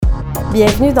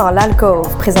Bienvenue dans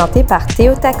l'alcove, présenté par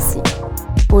Théo Taxi.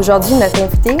 Aujourd'hui, notre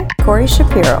invité, Corey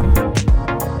Shapiro.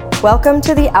 Welcome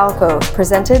to the alcove,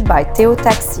 presented by Théo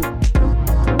Taxi.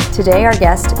 Today, our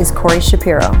guest is Corey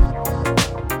Shapiro.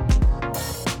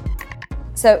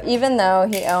 So even though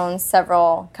he owns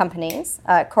several companies,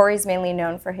 Corey's mainly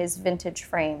known for his Vintage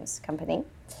Frames company,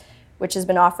 which has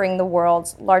been offering the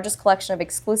world's largest collection of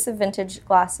exclusive vintage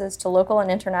glasses to local and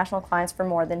international clients for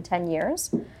more than 10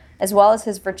 years, as well as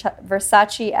his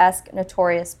Versace-esque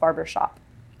notorious barbershop.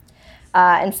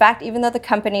 In fact, even though the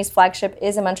company's flagship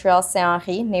is in Montreal's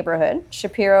Saint-Henri neighborhood,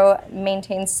 Shapiro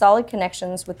maintains solid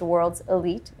connections with the world's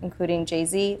elite, including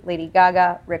Jay-Z, Lady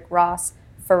Gaga, Rick Ross,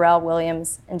 Pharrell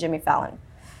Williams, and Jimmy Fallon.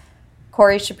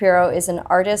 Corey Shapiro is an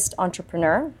artist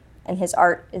entrepreneur, and his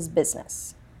art is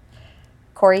business.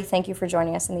 Corey, thank you for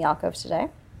joining us in the alcove today.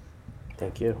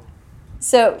 Thank you.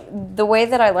 So the way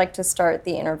that I like to start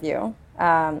the interview,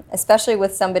 especially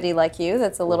with somebody like you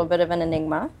that's a little bit of an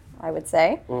enigma, I would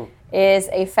say, is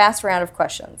a fast round of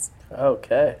questions.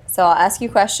 Okay. So I'll ask you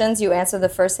questions, you answer the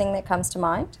first thing that comes to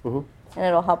mind, and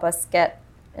it'll help us get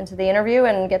into the interview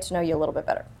and get to know you a little bit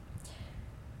better.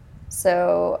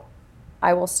 So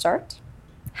I will start.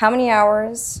 How many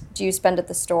hours do you spend at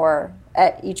the store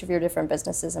at each of your different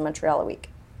businesses in Montreal a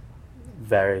week?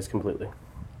 Varies completely.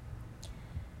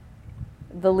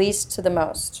 The least to the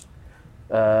most?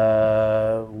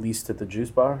 Least at the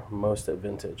juice bar, most at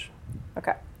Vintage.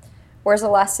 Okay. Where's the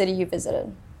last city you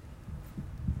visited?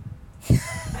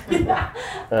 I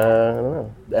don't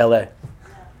know. LA.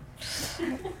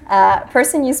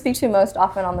 Person you speak to most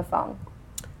often on the phone?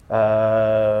 2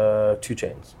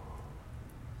 Chainz.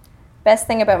 Best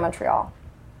thing about Montreal?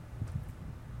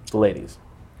 The ladies.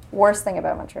 Worst thing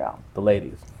about Montreal? The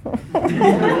ladies.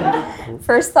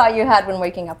 First thought you had when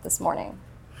waking up this morning?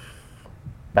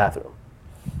 Bathroom.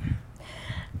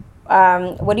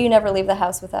 What do you never leave the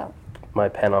house without? My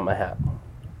pen on my hat.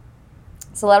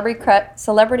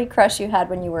 Celebrity crush you had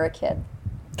when you were a kid?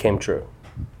 Came true.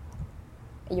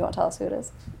 You won't tell us who it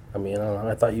is? I mean, I don't know.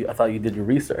 I thought you did your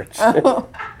research. Oh.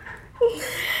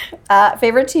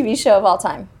 Favorite TV show of all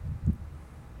time?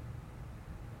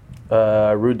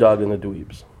 Rude Dog and the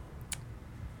Dweebs.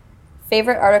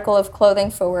 Favorite article of clothing,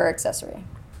 footwear, accessory?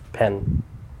 Pen.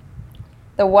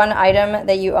 The one item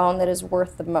that you own that is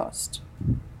worth the most?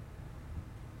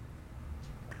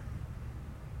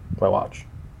 My watch.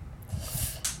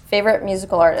 Favorite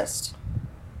musical artist?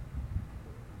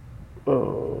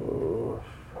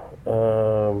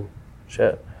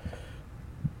 Shit.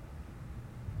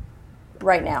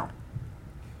 Right now.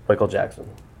 Michael Jackson.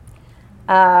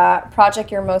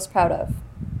 Project you're most proud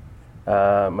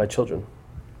of? My children.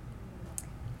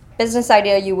 Business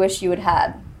idea you wish you had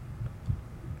had?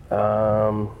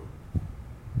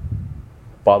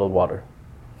 Bottled water.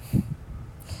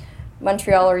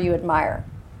 Montrealer you admire?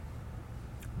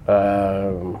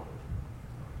 The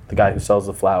guy who sells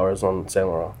the flowers on Saint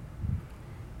Laurent.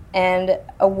 And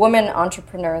a woman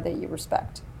entrepreneur that you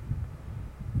respect?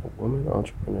 A woman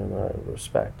entrepreneur that I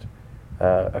respect.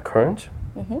 A current?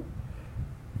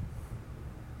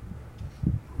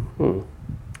 Woman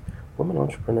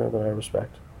entrepreneur that I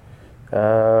respect.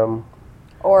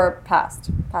 Or past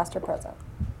or present?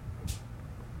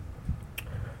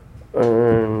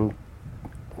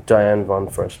 Diane von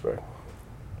Furstenberg.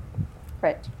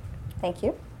 Great. Thank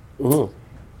you.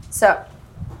 So,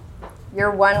 you're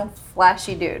one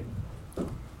flashy dude.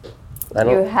 I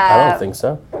don't think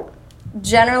so.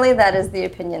 Generally, that is the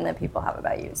opinion that people have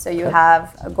about you. So you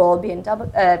have a gold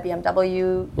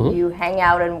BMW, you hang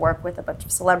out and work with a bunch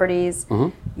of celebrities,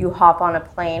 you hop on a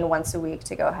plane once a week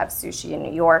to go have sushi in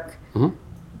New York.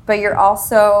 But you're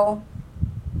also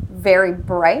very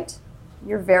bright,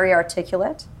 you're very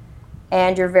articulate,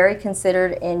 and you're very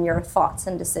considered in your thoughts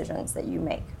and decisions that you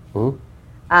make.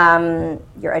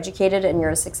 You're educated and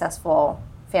you're a successful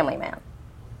family man.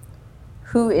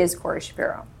 Who is Corey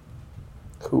Shapiro?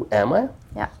 Who am I?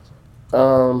 Yeah.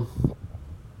 So,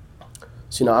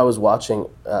 I was watching,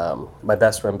 my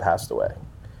best friend passed away.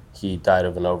 He died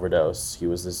of an overdose. He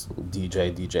was this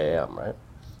DJ AM, right?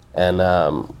 And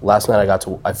last night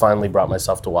I finally brought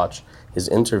myself to watch his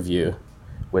interview,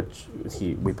 which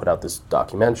we put out this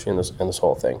documentary and this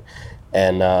whole thing.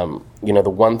 And, the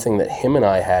one thing that him and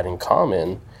I had in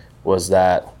common was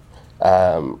that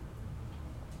I'm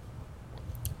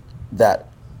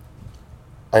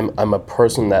a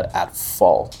person that at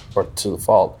fault or to the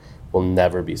fault will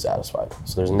never be satisfied.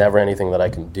 So there's never anything that I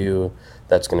can do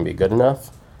that's going to be good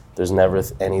enough. There's never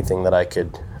anything that I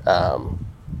could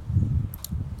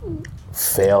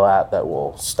fail at that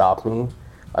will stop me.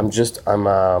 I'm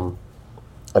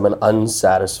an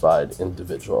unsatisfied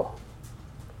individual.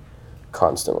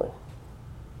 constantly.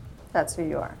 That's who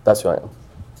you are. That's who I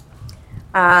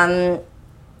am.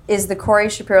 Is the Corey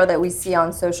Shapiro that we see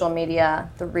on social media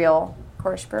the real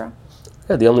Corey Shapiro?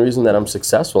 Yeah, the only reason that I'm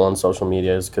successful on social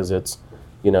media is because it's,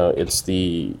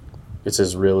 it's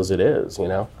as real as it is,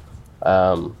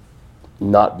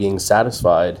 not being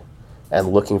satisfied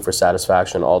and looking for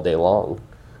satisfaction all day long.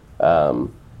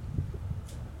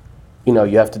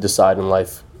 You have to decide in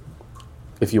life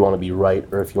if you want to be right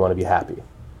or if you want to be happy.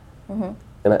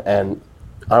 Mm-hmm. And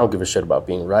I don't give a shit about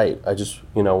being right. I just,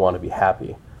 want to be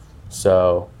happy.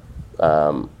 So,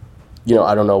 I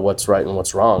don't know what's right and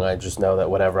what's wrong. I just know that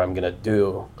whatever I'm going to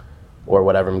do or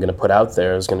whatever I'm going to put out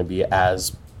there is going to be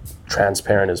as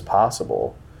transparent as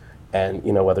possible. And,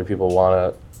 whether people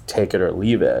want to take it or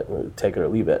leave it.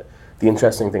 The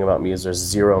interesting thing about me is there's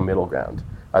zero middle ground.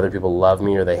 Either people love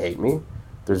me or they hate me.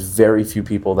 There's very few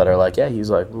people that are like, yeah, he's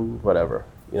like, whatever.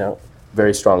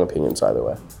 Very strong opinions either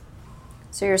way.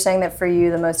 So you're saying that for you,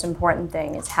 the most important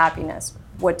thing is happiness.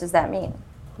 What does that mean?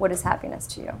 What is happiness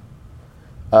to you?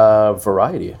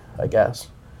 Variety, I guess.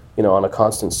 On a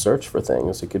constant search for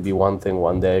things. It could be one thing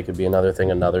one day. It could be another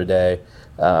thing another day.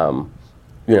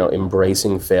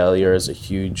 Embracing failure is a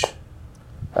huge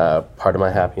part of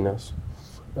my happiness.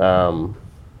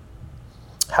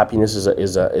 Happiness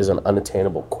is an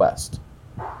unattainable quest.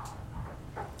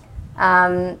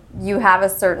 You have a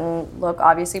certain look,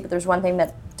 obviously, but there's one thing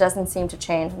that doesn't seem to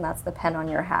change, and that's the pen on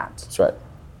your hat. That's right.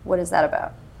 What is that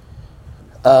about?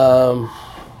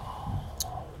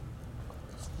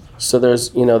 So there's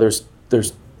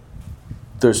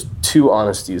two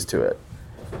honesties to it,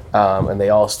 and they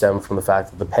all stem from the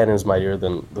fact that the pen is mightier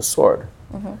than the sword.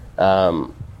 Mm-hmm.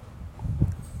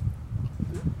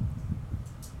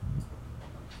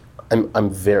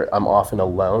 I'm often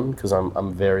alone because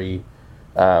I'm very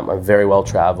well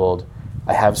traveled.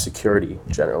 I have security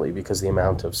generally because the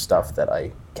amount of stuff that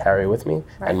I carry with me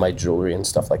and my jewelry and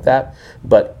stuff like that.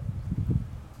 But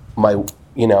I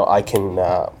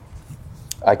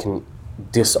can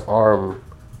disarm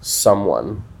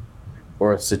someone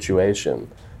or a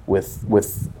situation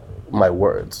with my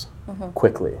words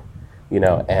quickly,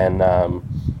 and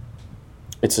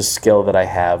it's a skill that I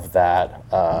have that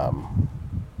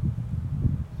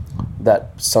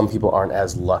that some people aren't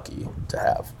as lucky to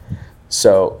have.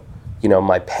 So,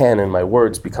 my pen and my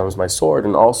words becomes my sword,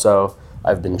 and also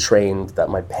I've been trained that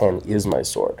my pen is my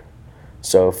sword.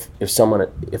 So if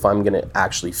I'm going to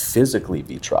actually physically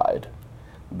be tried,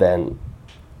 then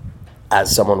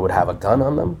as someone would have a gun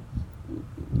on them,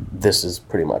 this is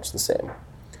pretty much the same.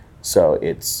 So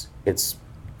it's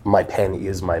my pen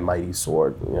is my mighty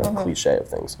sword, cliche of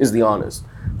things, is the honest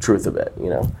truth of it,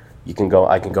 I can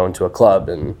go into a club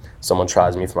and someone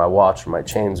tries me for my watch or my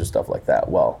chains or stuff like that.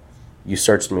 Well, you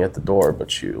searched me at the door,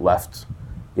 but you left,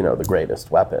 the greatest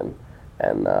weapon.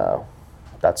 And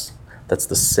that's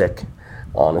the sick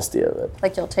honesty of it.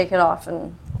 Like you'll take it off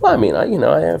and... Well,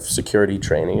 I have security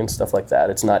training and stuff like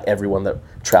that. It's not everyone that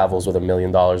travels with $1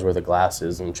 million worth of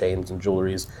glasses and chains and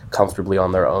jewelries comfortably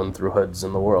on their own through hoods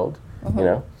in the world,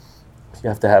 You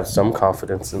have to have some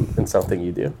confidence in something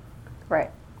you do. Right.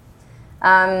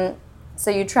 So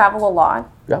you travel a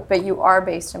lot, but you are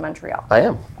based in Montreal. I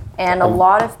am. And a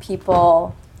lot of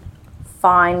people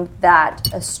find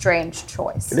that a strange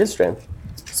choice. It is strange.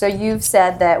 So you've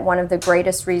said that one of the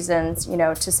greatest reasons,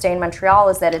 to stay in Montreal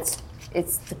is that it's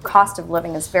the cost of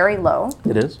living is very low.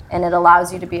 It is. And it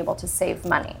allows you to be able to save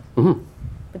money. Mm-hmm.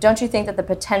 But don't you think that the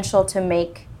potential to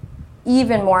make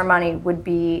even more money would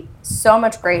be so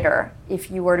much greater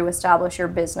if you were to establish your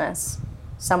business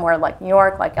somewhere like New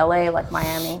York, like LA, like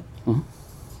Miami? Mm-hmm.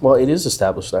 Well, it is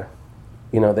established there.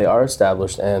 They are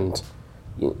established, and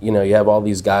you have all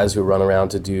these guys who run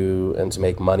around to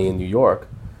make money in New York.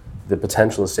 The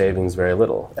potential of saving is very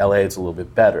little. LA, it's a little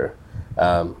bit better.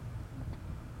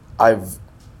 I've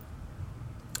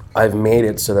made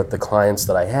it so that the clients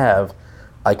that I have,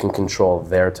 I can control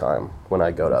their time when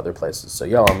I go to other places. So,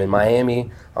 I'm in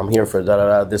Miami. I'm here for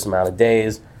this amount of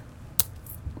days.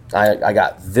 I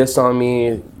got this on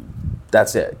me.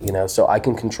 That's it. So I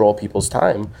can control people's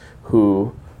time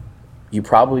who you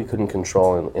probably couldn't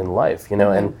control in life.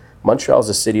 And Montreal is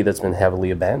a city that's been heavily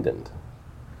abandoned.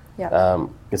 Yeah.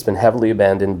 It's been heavily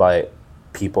abandoned by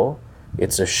people.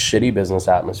 It's a shitty business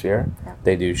atmosphere. Yeah.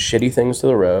 They do shitty things to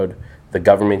the road. The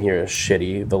government here is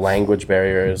shitty. The language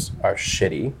barriers are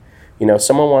shitty.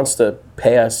 Someone wants to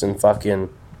pay us in fucking,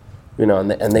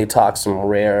 and they talk some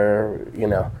rare,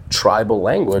 tribal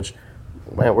language.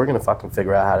 Man, we're going to fucking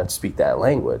figure out how to speak that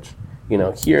language.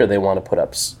 Here they want to put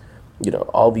up,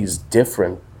 all these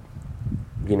different,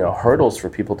 hurdles for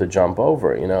people to jump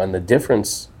over, and the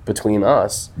difference between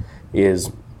us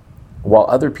is while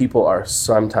other people are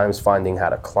sometimes finding how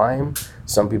to climb,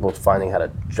 some people finding how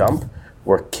to jump,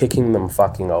 we're kicking them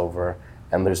fucking over,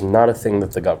 and there's not a thing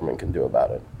that the government can do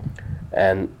about it.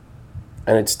 And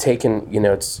it's taken,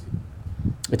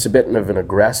 it's a bit of an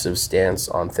aggressive stance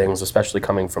on things, especially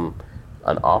coming from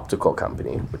an optical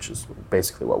company, which is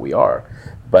basically what we are.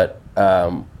 But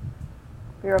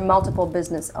you're a multiple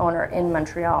business owner in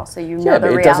Montreal, so you know yeah, the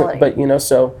but reality.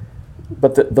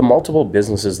 But the multiple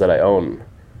businesses that I own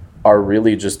are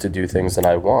really just to do things that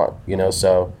I want,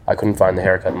 So I couldn't find the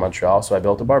haircut in Montreal, so I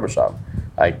built a barbershop.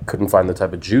 I couldn't find the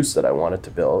type of juice that I wanted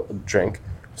to drink,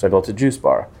 so I built a juice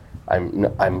bar.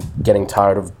 I'm getting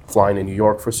tired of flying to New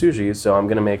York for sushi, so I'm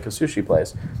going to make a sushi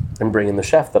place and bring in the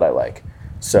chef that I like.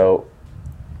 So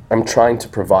I'm trying to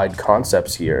provide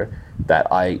concepts here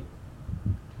that I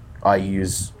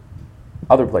use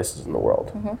other places in the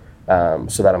world,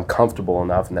 so that I'm comfortable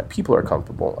enough and that people are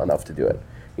comfortable enough to do it.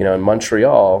 In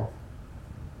Montreal,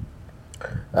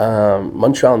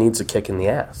 Montreal needs a kick in the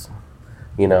ass,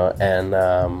 and...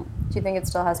 do you think it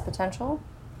still has potential?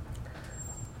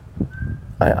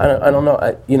 I don't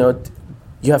know.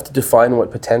 You have to define what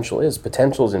potential is.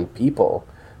 Potential is in people,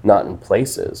 not in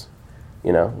places.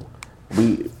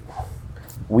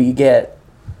 We get,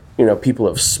 people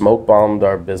have smoke bombed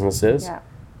our businesses. Yeah.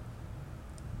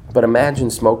 But imagine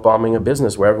smoke bombing a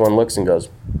business where everyone looks and goes,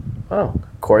 "Oh,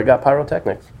 Corey got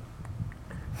pyrotechnics."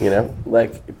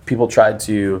 Like people tried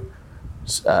to,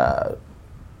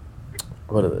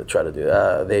 what did they try to do?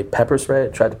 They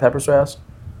tried to pepper spray us.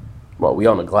 Well, we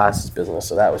own a glasses business,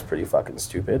 so that was pretty fucking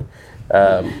stupid.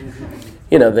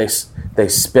 They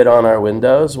spit on our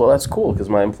windows. Well, that's cool because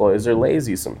my employees are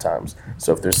lazy sometimes.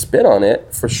 So if there's spit on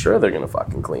it, for sure they're gonna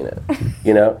fucking clean it.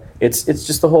 It's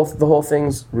just the whole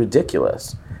thing's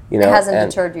ridiculous. It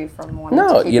hasn't deterred you from wanting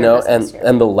to keep your business here.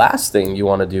 And the last thing you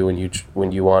want to do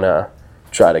when you want to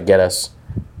try to get us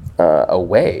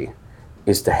away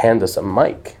is to hand us a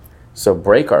mic. So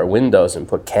break our windows and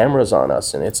put cameras on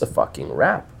us, and it's a fucking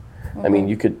wrap. I mean,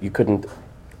 you couldn't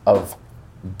have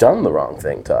done the wrong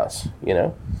thing to us,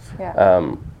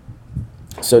 Yeah.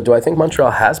 So do I think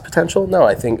Montreal has potential? No,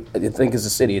 I think as a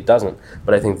city it doesn't,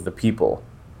 but I think the people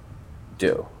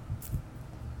do.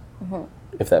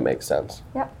 If that makes sense.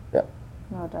 Yep. Yeah.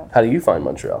 No, it does. How do you find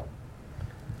Montreal?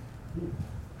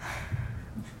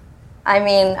 I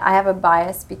mean, I have a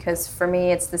bias because for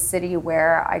me it's the city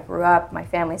where I grew up, my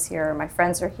family's here, my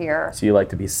friends are here. So you like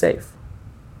to be safe.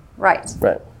 Right.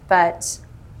 Right. But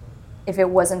if it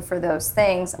wasn't for those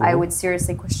things, I would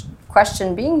seriously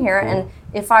question being here. And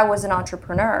if I was an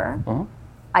entrepreneur,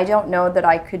 I don't know that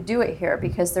I could do it here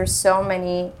because there's so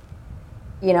many,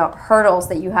 hurdles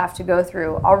that you have to go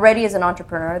through already as an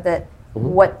entrepreneur that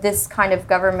what this kind of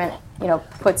government,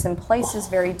 puts in place is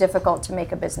very difficult to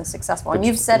make a business successful. And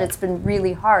you've said it's been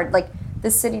really hard. Like,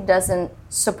 this city doesn't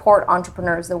support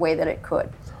entrepreneurs the way that it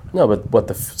could. No, but what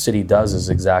the city does is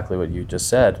exactly what you just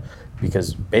said,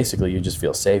 because basically you just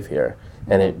feel safe here,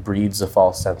 and it breeds a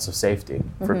false sense of safety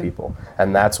for people.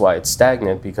 And that's why it's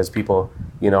stagnant, because people,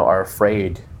 are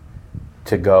afraid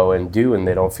to go and do, and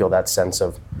they don't feel that sense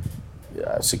of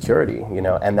security,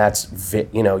 and that's,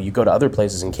 you go to other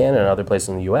places in Canada and other places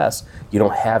in the US, you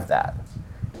don't have that.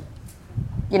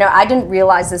 I didn't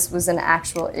realize this was an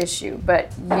actual issue,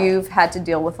 but you've had to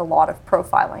deal with a lot of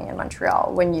profiling in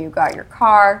Montreal. When you got your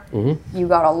car, you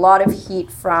got a lot of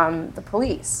heat from the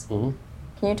police. Can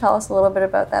you tell us a little bit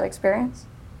about that experience?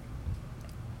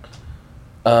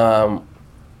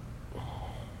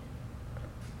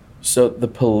 So the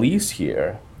police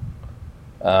here,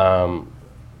 the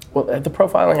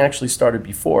profiling actually started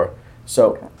before.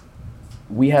 So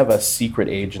we have a secret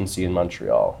agency in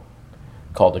Montreal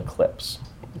called Eclipse.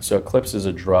 So Eclipse is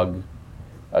a drug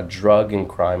and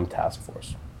crime task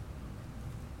force.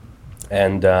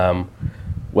 And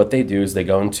what they do is they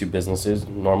go into businesses,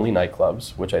 normally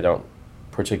nightclubs, which I don't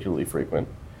particularly frequent,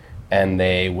 and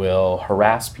they will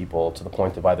harass people to the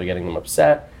point of either getting them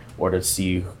upset or to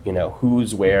see,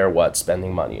 who's where, what,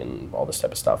 spending money and all this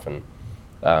type of stuff. And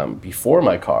before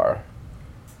my car,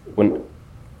 when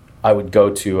I would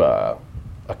go to a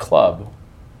club,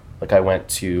 like I went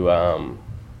to,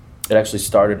 it actually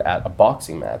started at a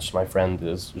boxing match. My friend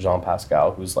is Jean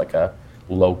Pascal, who's like a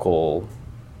local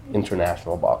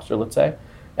international boxer, let's say.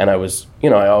 And I was,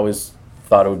 I always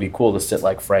thought it would be cool to sit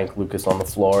like Frank Lucas on the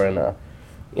floor in a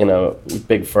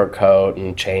big fur coat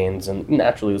and chains, and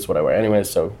naturally that's what I wear anyway.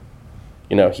 So,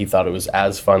 he thought it was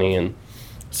as funny, and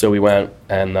so we went,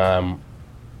 and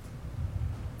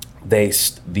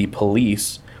the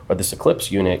police, or this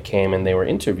Eclipse unit, came and they were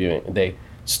interviewing. They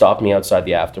stopped me outside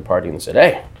the after party and said,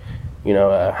 "Hey,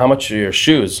 how much are your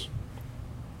shoes?"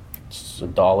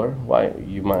 It's $1. Why? Are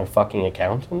you my fucking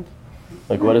accountant?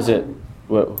 Like, what is it?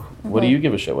 What do you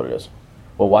give a shit what it is?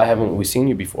 Well, why haven't we seen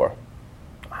you before?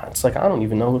 It's like, I don't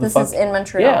even know who the fuck. This is in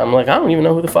Montreal. Yeah, I'm like, I don't even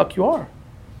know who the fuck you are.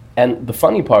 And the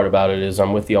funny part about it is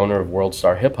I'm with the owner of World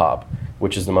Star Hip Hop,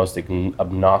 which is the most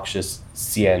obnoxious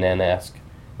CNN-esque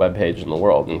webpage in the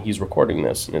world. And he's recording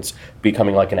this, and it's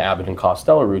becoming like an Abbott and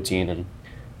Costello routine. And,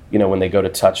 you know, when they go to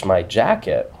touch my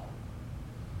jacket,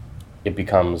 it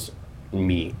becomes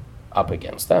me up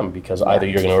against them, because either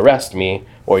you're going to arrest me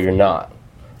or you're not.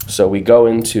 So we go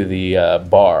into the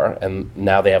bar, and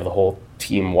now they have the whole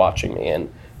team watching me.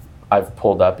 And I've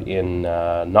pulled up in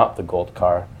not the gold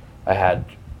car. I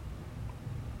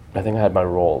think I had my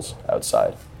Rolls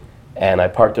outside. And I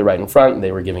parked it right in front, and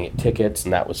they were giving it tickets,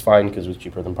 and that was fine because it was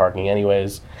cheaper than parking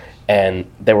anyways. And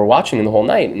they were watching me the whole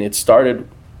night, and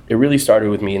it really started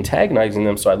with me antagonizing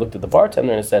them. So I looked at the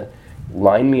bartender and I said,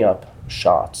 line me up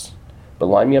shots, but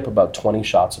line me up about 20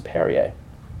 shots of Perrier,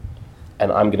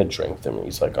 and I'm going to drink them. And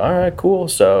he's like, all right, cool.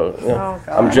 So you know,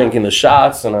 I'm drinking the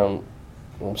shots, and I'm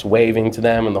just waving to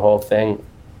them and the whole thing.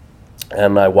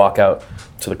 And I walk out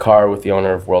to the car with the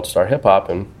owner of World Star Hip Hop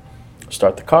and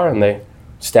start the car, and they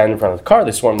stand in front of the car,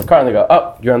 they swarm the car, and they go,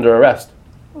 oh, you're under arrest.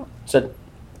 I said,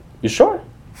 you sure?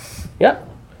 Yeah.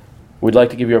 We'd like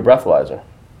to give you a breathalyzer.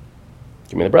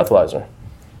 Give me the breathalyzer.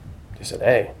 They said,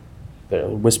 hey, they're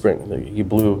whispering, you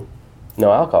blew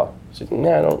no alcohol. I said,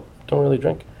 yeah, I don't really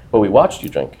drink. Well, we watched you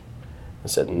drink. I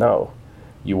said, no,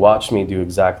 you watched me do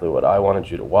exactly what I wanted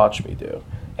you to watch me do.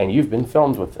 And you've been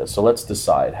filmed with this, so let's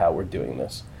decide how we're doing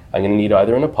this. I'm going to need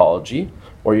either an apology,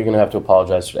 or you're going to have to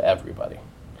apologize to everybody.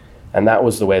 And that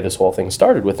was the way this whole thing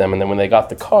started with them. And then when they got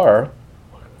the car,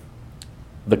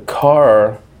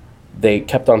 they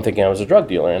kept on thinking I was a drug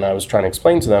dealer. And I was trying to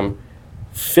explain to them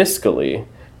fiscally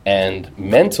and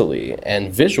mentally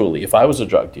and visually, if I was a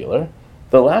drug dealer,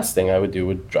 the last thing I would do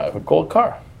would drive a gold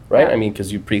car, right? I mean,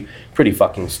 because you're pretty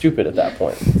fucking stupid at that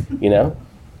point, you know?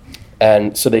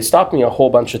 And so they stopped me a whole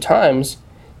bunch of times.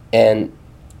 And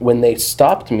when they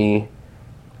stopped me,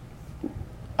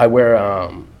 I wear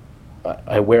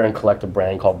and collect a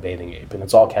brand called Bathing Ape, and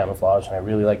it's all camouflage, and I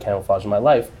really like camouflage in my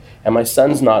life. And my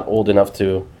son's not old enough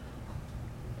to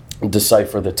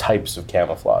decipher the types of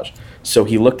camouflage. So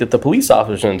he looked at the police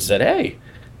officer and said, hey,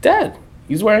 Dad,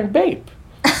 he's wearing Bape.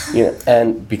 You know,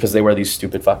 and because they wear these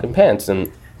stupid fucking pants.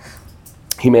 And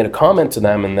he made a comment to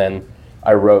them, and then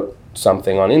I wrote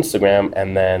something on Instagram,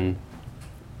 and then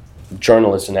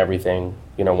journalists and everything,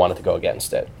 you know, wanted to go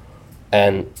against it.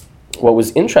 And what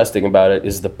was interesting about it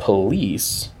is the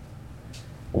police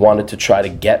wanted to try to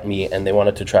get me, and they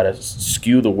wanted to try to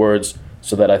skew the words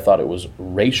so that I thought it was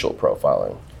racial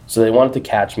profiling. So they wanted to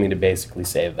catch me to basically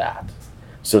say that,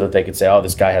 so that they could say, oh,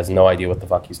 this guy has no idea what the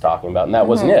fuck he's talking about. And that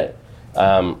wasn't it.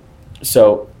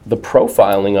 So the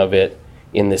profiling of it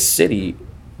in this city,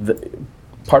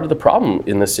 part of the problem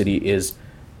in the city is,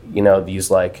 you know,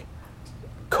 these like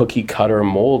cookie cutter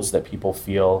molds that people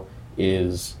feel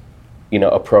is, you know,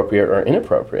 appropriate or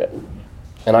inappropriate.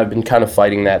 And I've been kind of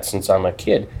fighting that since I'm a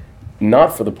kid,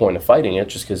 not for the point of fighting it,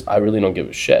 just because I really don't give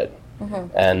a shit.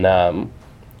 And,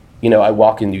 you know, I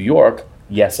walk in New York,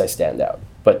 yes, I stand out.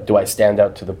 But do I stand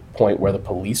out to the point where the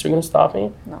police are going to stop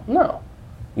me? No.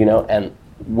 You know, and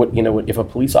if a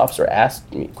police officer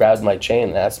grabbed my chain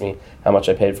and asked me how much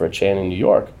I paid for a chain in New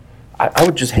York, I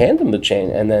would just hand him the chain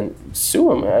and then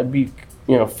sue him. I'd be,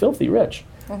 you know, filthy rich.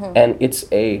 And it's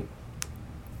a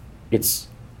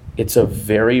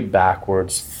very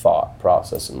backwards thought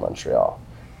process in Montreal,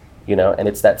 you know, and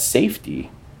it's that safety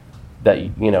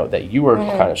that, you know, that you were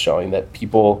kind of showing that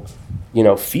people, you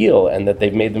know, feel, and that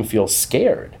they've made them feel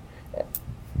scared.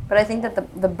 But I think that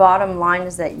the bottom line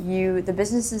is that the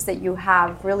businesses that you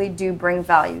have really do bring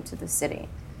value to the city.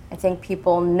 I think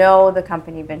people know the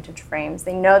company Vintage Frames.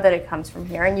 They know that it comes from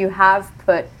here, and you have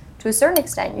put, to a certain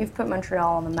extent, you've put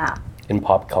Montreal on the map. In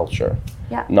pop culture.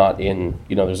 Yeah. Not in,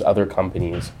 you know, there's other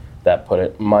companies that put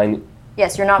it,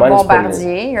 Yes, you're not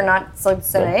Bombardier, you're not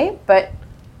Soleil, but...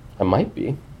 I might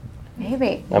be.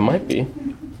 Maybe. I might be.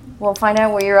 We'll find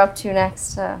out what you're up to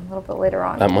next a little bit later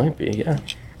on. I might be, yeah.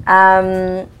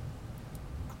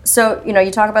 So, you know,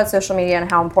 you talk about social media and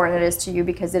how important it is to you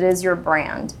because it is your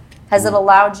brand. Has it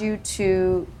allowed you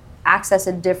to access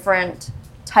a different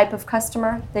type of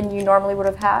customer than you normally would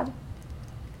have had?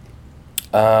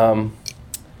 I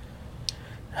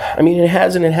mean, it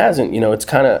has and it hasn't. You know, it's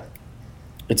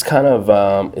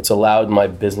allowed my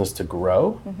business to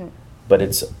grow, but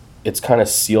it's kind of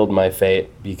sealed my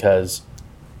fate because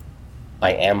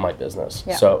I am my business.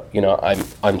 Yeah. So,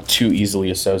 I'm too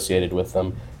easily associated with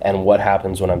them. And what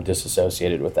happens when I'm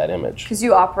disassociated with that image? Because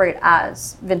you operate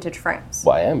as Vintage Frames.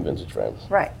 Well, I am Vintage Frames.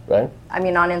 Right. Right? I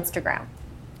mean, on Instagram.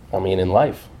 I mean, in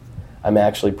life. I'm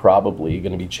actually probably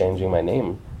going to be changing my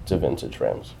name to Vintage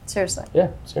Frames. Seriously. Yeah,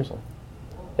 seriously.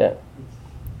 Yeah.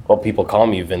 Well, people call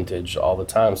me Vintage all the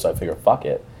time, so I figure, fuck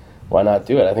it. Why not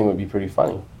do it? I think it would be pretty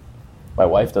funny. My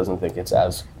wife doesn't think it's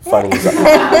as funny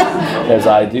as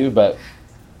I do, but,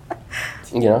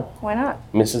 Why not?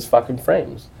 Mrs. fucking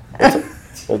Frames.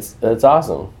 It's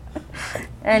awesome.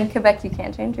 And Quebec, you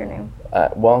can't change your name.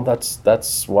 Well,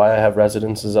 that's why I have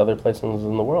residences other places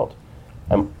in the world.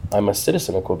 I'm a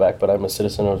citizen of Quebec, but I'm a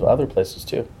citizen of other places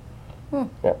too.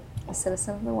 Yeah. A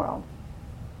citizen of the world.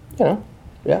 Yeah.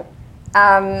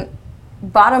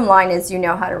 Bottom line is you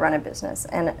know how to run a business,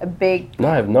 and a big... No,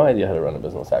 I have no idea how to run a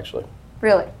business, actually.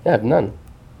 Really? Yeah, I have none.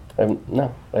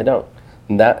 No, I don't.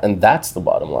 And that's the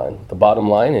bottom line. The bottom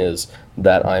line is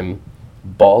that I'm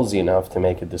ballsy enough to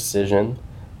make a decision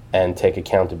and take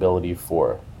accountability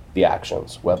for the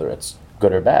actions, whether it's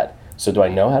good or bad. So do I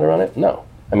know how to run it? No.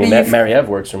 I mean, Mary-Eve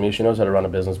works for me. She knows how to run a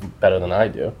business better than I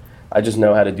do. I just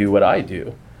know how to do what I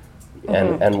do.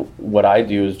 And what I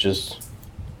do is just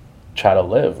try to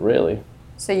live, really.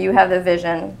 So you have the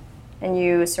vision, and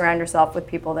you surround yourself with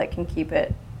people that can keep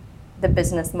the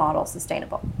business model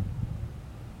sustainable.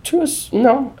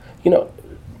 No.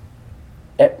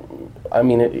 I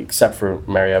mean, except for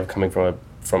Mary-Eve coming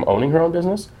from owning her own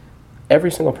business, every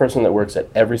single person that works at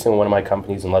every single one of my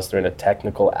companies, unless they're in a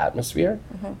technical atmosphere,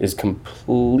 is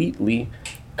completely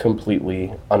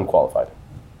unqualified.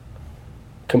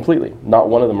 Completely. Not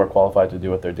one of them are qualified to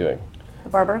do what they're doing. The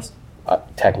barbers?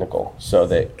 Technical, so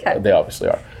they obviously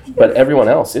are. But everyone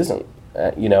else isn't,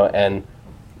 and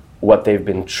what they've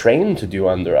been trained to do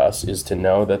under us is to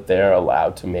know that they're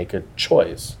allowed to make a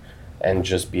choice and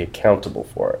just be accountable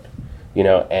for it.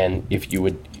 And if you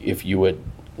would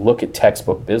look at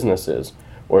textbook businesses,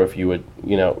 or if you would,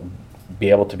 be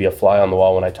able to be a fly on the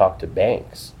wall when I talk to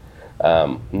banks,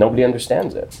 nobody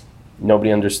understands it.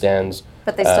 Nobody understands.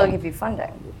 But they still give you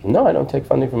funding. No, I don't take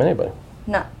funding from anybody.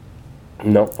 No.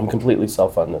 No, I'm completely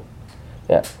self-funded.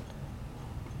 Yeah.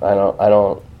 I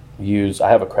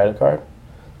have a credit card.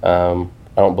 I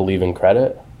don't believe in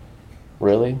credit,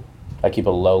 really. I keep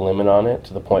a low limit on it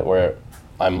to the point where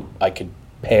I could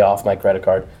pay off my credit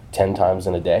card 10 times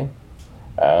in a day.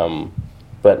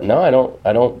 But no, I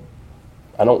don't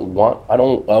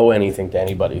owe anything to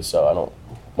anybody, so I don't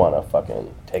want to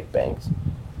fucking take banks.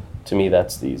 To me,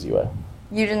 that's the easy way.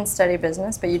 You didn't study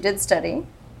business, but you did study.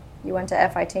 You went to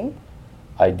FIT?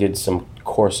 I did some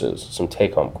courses, some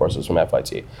take-home courses from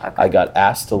FIT. Okay. I got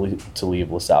asked to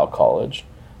leave LaSalle College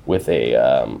with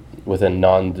a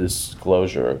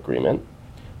non-disclosure agreement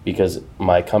because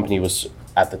my company was,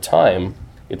 at the time,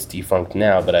 it's defunct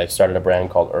now, but I started a brand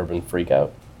called Urban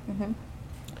Freakout. And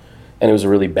it was a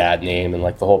really bad name, and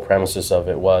the whole premises of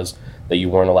it was that you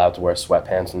weren't allowed to wear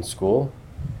sweatpants in school.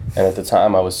 And at the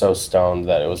time, I was so stoned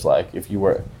that it was if you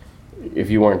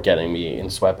weren't getting me in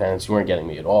sweatpants, you weren't getting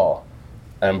me at all.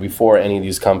 And before any of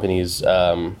these companies,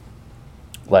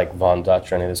 like Von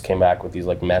Dutch or any of this came back with these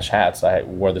mesh hats, I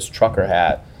wore this trucker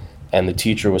hat, and the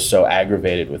teacher was so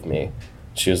aggravated with me.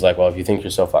 She was like, well, if you think you're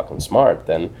so fucking smart,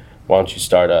 then why don't you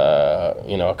start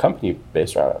a company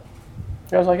based around it?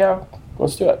 I was like, yeah,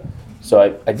 let's do it. So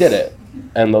I did it.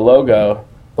 And the logo,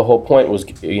 the whole point was,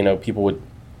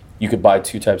 you could buy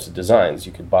two types of designs.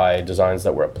 You could buy designs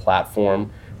that were a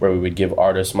platform where we would give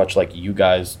artists, much like you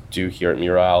guys do here at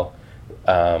Mural,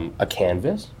 a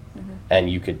canvas, and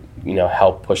you could,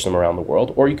 help push them around the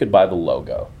world, or you could buy the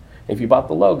logo. If you bought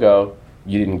the logo,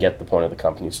 you didn't get the point of the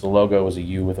company. So the logo was a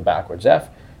U with a backwards F,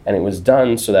 and it was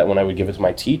done so that when I would give it to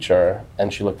my teacher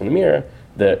and she looked in the mirror,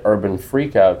 the Urban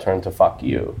Freakout turned to fuck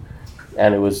you.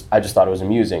 And I just thought it was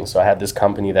amusing. So I had this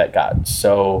company that got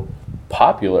so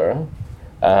popular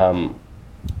that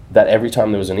every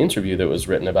time there was an interview that was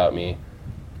written about me,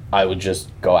 I would just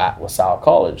go at LaSalle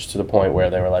College to the point where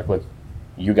they were like, look,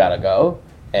 you gotta go,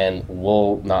 and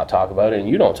we'll not talk about it, and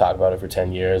you don't talk about it for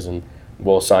 10 years, and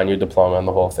we'll sign your diploma and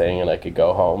the whole thing, and I could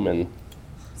go home and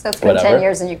so it's been 10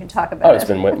 years and you can talk about it. Oh, it's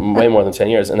been way more than 10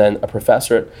 years. And then a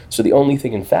professor, so the only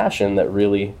thing in fashion that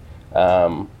really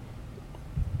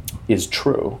is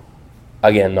true,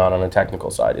 again, not on a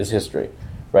technical side, is history,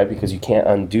 right? Because you can't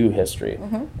undo history.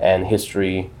 And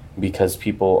history, because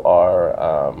people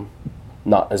are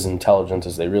not as intelligent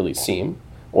as they really seem,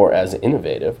 or as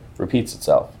innovative, repeats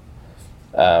itself,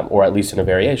 or at least in a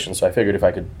variation. So I figured if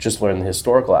I could just learn the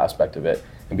historical aspect of it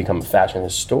and become a fashion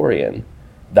historian,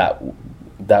 that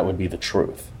would be the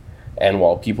truth. And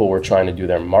while people were trying to do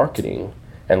their marketing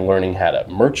and learning how to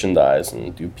merchandise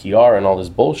and do PR and all this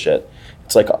bullshit,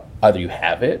 it's like either you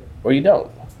have it or you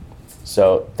don't.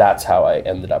 So that's how I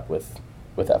ended up with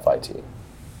FIT.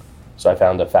 So I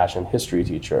found a fashion history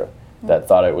teacher that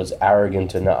thought it was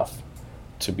arrogant enough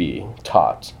to be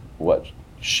taught what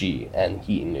she and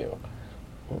he knew.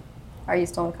 Are you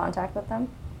still in contact with them?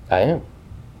 I am.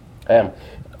 I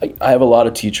have a lot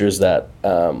of teachers that,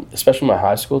 especially my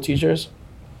high school teachers,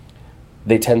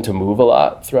 they tend to move a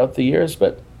lot throughout the years,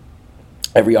 but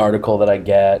every article that I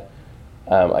get,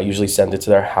 I usually send it to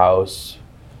their house,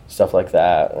 stuff like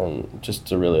that, and just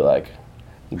to really like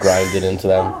grind it into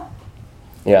them.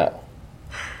 Yeah.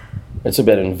 It's a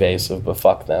bit invasive, but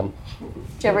fuck them.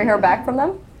 Did you ever hear back from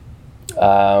them?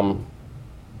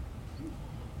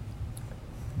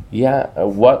 Yeah.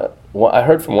 What I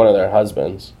heard from one of their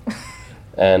husbands,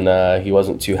 and he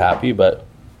wasn't too happy, but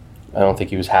I don't think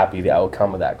he was happy the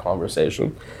outcome of that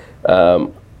conversation.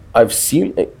 I've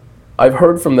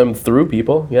heard from them through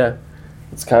people. Yeah.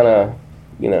 It's kind of,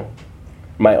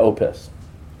 my opus.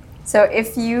 So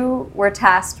if you were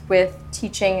tasked with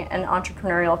teaching an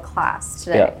entrepreneurial class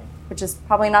today, which is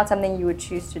probably not something you would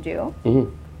choose to do,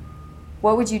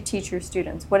 what would you teach your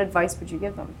students? What advice would you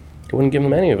give them? I wouldn't give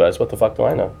them any advice. What the fuck do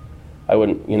I know? I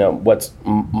wouldn't, what's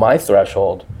my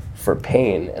threshold for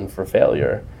pain and for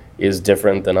failure is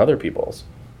different than other people's.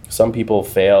 Some people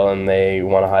fail and they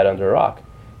want to hide under a rock.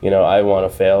 I want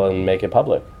to fail and make it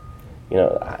public.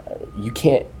 You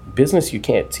can't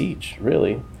teach,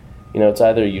 really. It's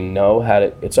either you know how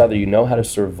to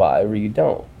survive or you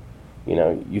don't.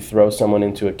 You throw someone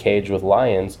into a cage with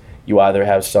lions, you either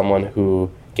have someone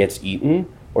who gets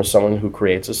eaten or someone who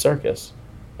creates a circus.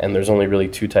 And there's only really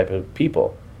two types of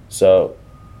people. So,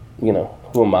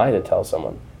 who am I to tell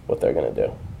someone what they're going to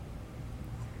do?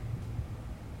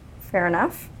 Fair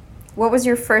enough. What was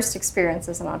your first experience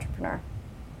as an entrepreneur?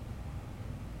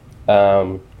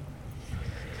 My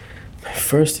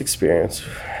first experience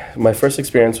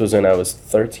was when I was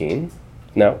 13.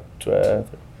 No,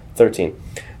 13.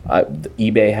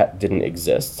 eBay didn't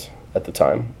exist at the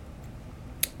time.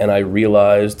 And I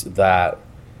realized that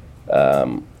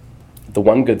the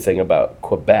one good thing about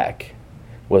Quebec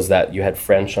was that you had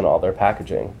French on all their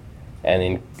packaging.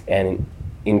 And in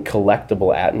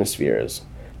collectible atmospheres,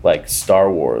 like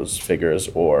Star Wars figures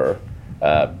or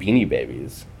Beanie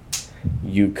Babies,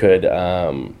 you could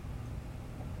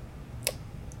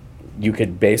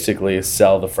basically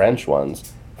sell the French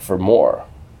ones for more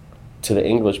to the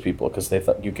English people because they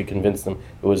thought you could convince them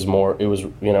it was more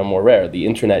rare. The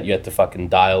internet, you had to fucking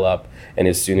dial up, and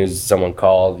as soon as someone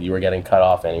called, you were getting cut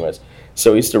off anyways.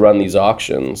 So we used to run these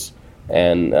auctions,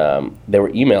 and they were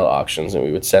email auctions, and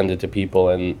we would send it to people,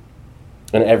 and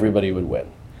everybody would win.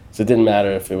 So it didn't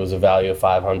matter if it was a value of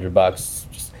 $500.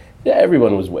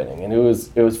 Everyone was winning, and it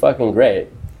was fucking great.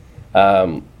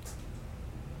 It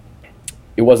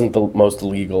wasn't the most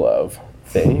legal of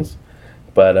things,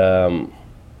 but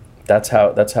that's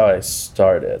how I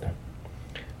started.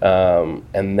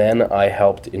 And then I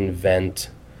helped invent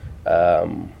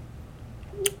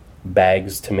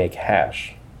bags to make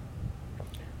hash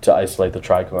to isolate the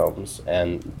trichomes.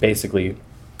 And basically,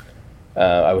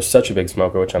 I was such a big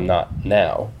smoker, which I'm not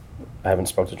now. I haven't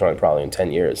smoked a joint probably in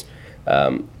 10 years,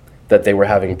 that they were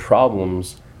having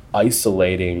problems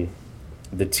isolating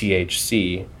the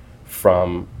THC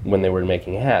from when they were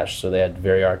making hash. So they had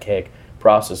very archaic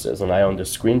processes, and I owned a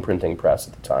screen printing press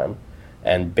at the time.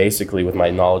 And basically, with my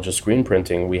knowledge of screen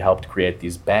printing, we helped create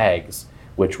these bags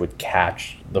which would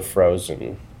catch the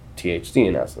frozen THC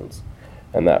in essence.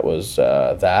 And that was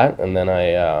that. And then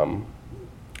I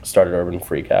started Urban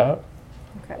Freakout.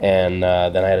 Okay. And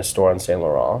then I had a store on Saint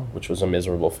Laurent, which was a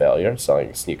miserable failure,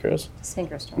 selling sneakers.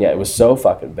 Sneaker store. Yeah, it was so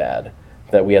fucking bad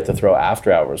that we had to throw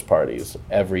after-hours parties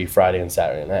every Friday and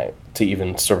Saturday night to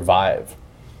even survive.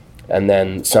 And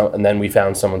then we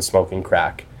found someone smoking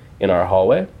crack in our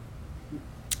hallway,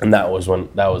 and that was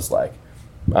like,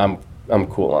 I'm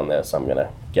cool on this. I'm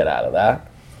gonna get out of that.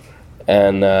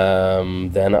 And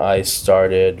then I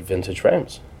started Vintage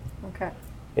Frames. Okay.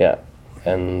 Yeah,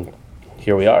 and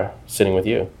here we are sitting with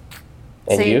you.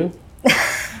 And so you?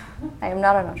 I am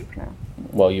not an entrepreneur.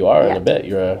 Well, you are in a bit.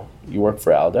 You work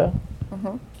for Aldo.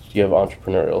 Mm-hmm. You have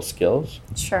entrepreneurial skills.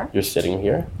 Sure. You're sitting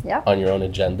here. Yep. On your own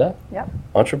agenda. Yep.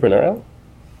 Entrepreneurial.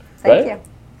 Thank you.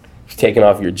 You're taking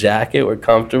off your jacket. We're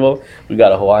comfortable. We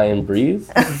got a Hawaiian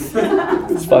breeze.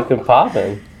 It's fucking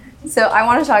popping. So I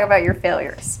want to talk about your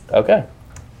failures. Okay.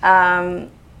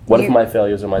 What if my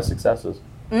failures are my successes?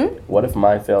 What if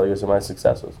my failures are my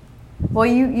successes? Well,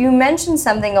 you mentioned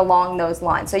something along those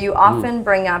lines. So you often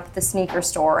bring up the sneaker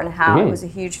store and how it was a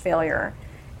huge failure.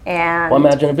 And well,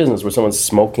 imagine a business where someone's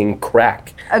smoking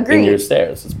crack in your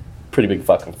stairs. It's a pretty big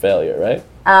fucking failure, right?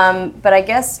 But I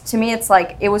guess to me, it's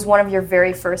like it was one of your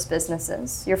very first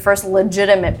businesses, your first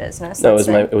legitimate business. No,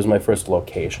 it was my first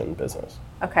location business.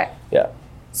 Okay. Yeah.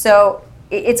 So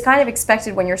it's kind of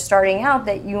expected when you're starting out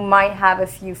that you might have a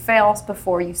few fails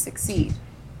before you succeed.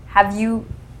 Have you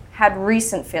had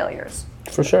recent failures?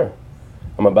 For sure.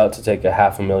 I'm about to take a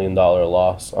 $500,000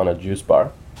 loss on a juice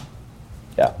bar.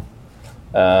 Yeah.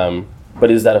 But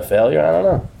is that a failure? I don't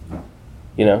know.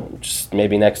 You know, just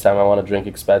maybe next time I want to drink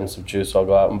expensive juice, I'll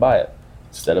go out and buy it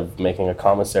instead of making a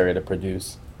commissary to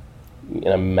produce in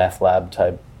a meth lab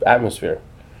type atmosphere.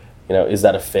 You know, is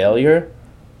that a failure?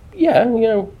 Yeah, you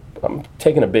know, I'm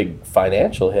taking a big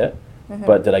financial hit,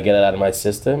 but did I get it out of my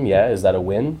system? Yeah. Is that a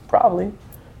win? Probably.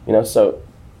 You know, so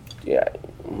yeah,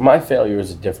 my failure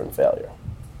is a different failure.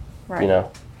 Right. You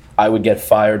know, I would get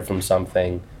fired from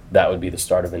something, that would be the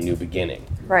start of a new beginning.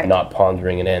 Right. Not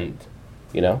pondering an end,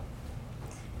 you know?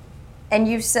 And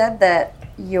you said that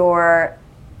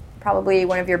probably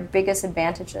one of your biggest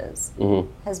advantages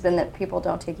has been that people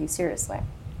don't take you seriously.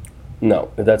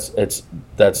 No, that's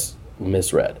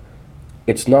misread.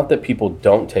 It's not that people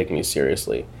don't take me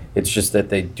seriously. It's just that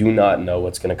they do not know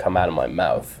what's going to come out of my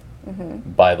mouth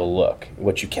by the look.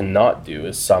 What you cannot do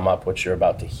is sum up what you're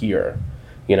about to hear,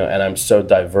 you know. And I'm so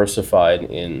diversified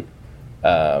in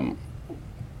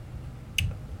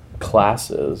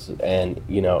classes and,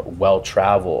 you know,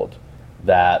 well-traveled,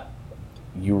 that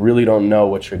you really don't know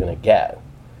what you're going to get,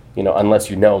 you know, unless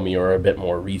you know me or are a bit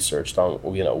more researched on,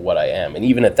 you know, what I am. And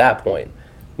even at that point,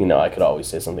 you know, I could always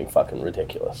say something fucking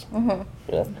ridiculous, you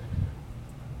know.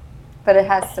 But it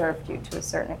has served you to a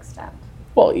certain extent.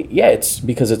 Well, yeah, it's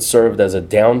because it served as a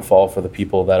downfall for the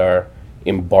people that are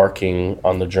embarking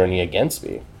on the journey against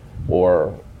me,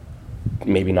 or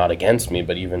maybe not against me,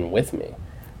 but even with me.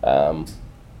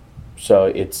 So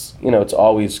it's, you know, it's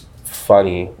always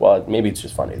funny. Well, maybe it's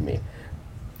just funny to me.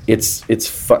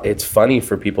 It's funny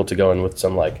for people to go in with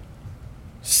some like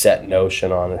set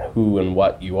notion on who and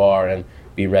what you are and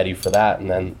be ready for that, and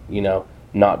then, you know,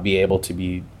 not be able to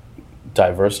be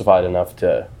diversified enough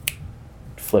to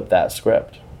flip that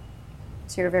script.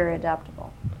 So you're very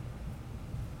adaptable.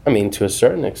 I mean, to a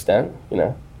certain extent, you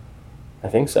know, I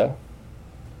think so.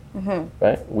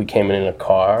 Right? We came in a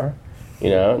car, you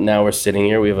know, now we're sitting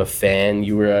here, we have a fan,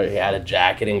 you had a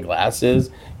jacket and glasses,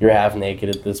 you're half naked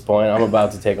at this point, I'm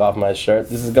about to take off my shirt,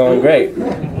 this is going great.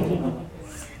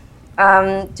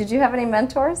 Did you have any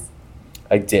mentors?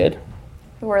 I did.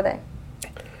 Who were they?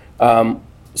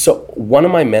 So one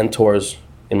of my mentors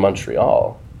in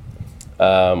Montreal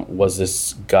was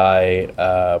this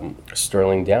guy,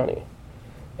 Sterling Downey.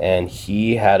 And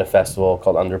he had a festival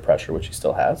called Under Pressure, which he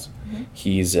still has.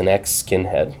 He's an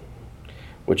ex-skinhead,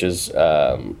 which is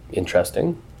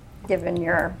interesting. Given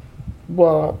your...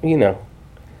 Well, you know,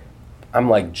 I'm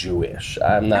like Jewish.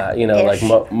 I'm not, you know,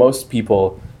 like most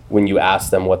people, when you ask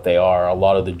them what they are, a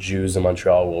lot of the Jews in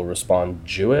Montreal will respond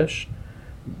Jewish.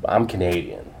 I'm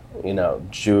Canadian. You know,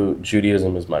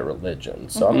 Judaism is my religion.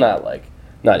 So I'm not like,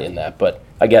 not in that, but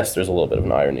I guess there's a little bit of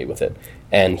an irony with it.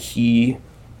 And he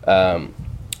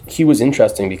was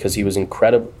interesting because he was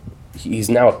incredible. He's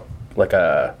now like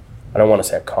I don't want to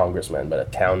say a congressman, but a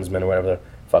townsman or whatever the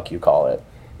fuck you call it.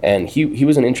 And he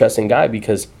was an interesting guy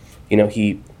because, you know,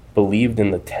 he believed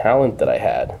in the talent that I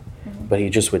had, but he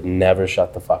just would never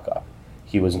shut the fuck up.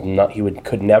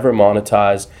 Could never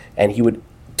monetize, and he would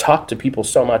talk to people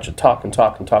so much and talk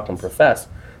and profess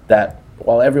that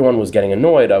while everyone was getting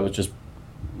annoyed, I was just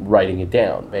writing it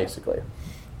down, basically.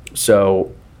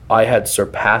 So I had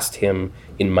surpassed him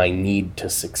in my need to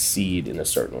succeed in a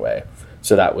certain way.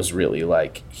 So that was really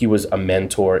like, he was a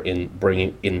mentor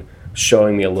in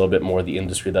showing me a little bit more the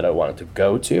industry that I wanted to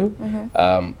go to.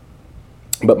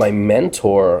 But my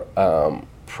mentor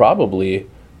probably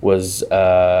was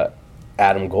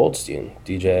Adam Goldstein,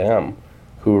 DJM,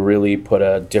 who really put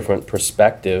a different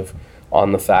perspective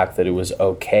on the fact that it was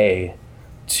okay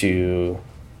to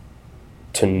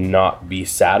not be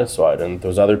satisfied, and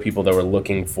there's other people that were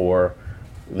looking for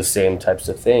the same types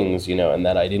of things, you know, and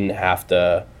that I didn't have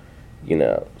to, you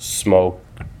know, smoke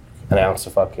an ounce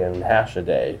of fucking hash a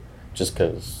day just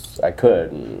because I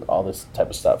could, and all this type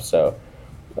of stuff. So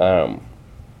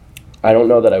I don't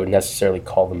know that I would necessarily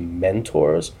call them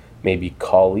mentors, maybe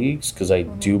colleagues, because I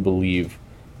do believe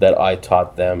that I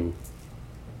taught them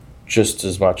just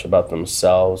as much about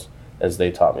themselves as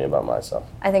they taught me about myself.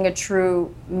 I think a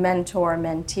true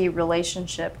mentor-mentee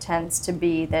relationship tends to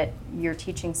be that you're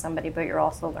teaching somebody, but you're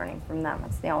also learning from them.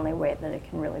 It's the only way that it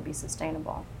can really be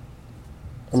sustainable.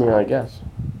 I mean, I guess.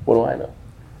 What do I know?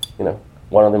 You know,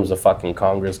 one of them's a fucking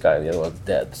Congress guy, the other one's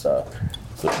dead, so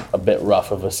it's a bit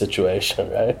rough of a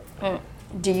situation, right?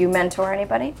 Do you mentor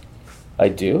anybody? I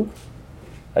do.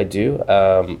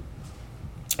 So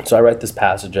I write this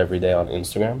passage every day on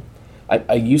Instagram.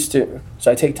 I used to,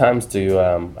 so I take times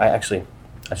to, I should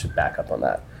back up on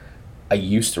that. I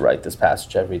used to write this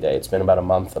passage every day. It's been about a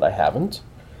month that I haven't,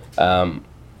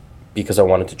 because I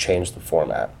wanted to change the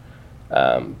format.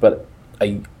 But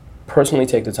I personally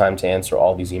take the time to answer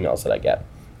all these emails that I get.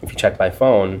 If you check my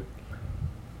phone,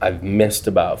 I've missed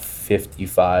about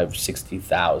 55,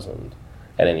 60,000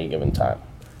 at any given time.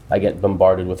 I get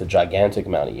bombarded with a gigantic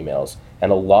amount of emails,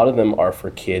 and a lot of them are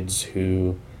for kids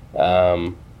who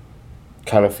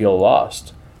kind of feel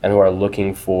lost and who are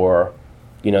looking for,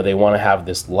 they want to have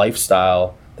this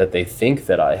lifestyle that they think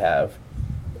that I have,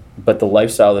 but the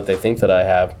lifestyle that they think that I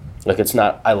have, like, it's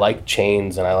not, I like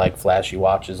chains and I like flashy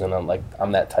watches and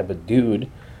I'm that type of dude,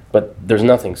 but there's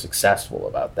nothing successful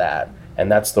about that.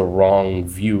 And that's the wrong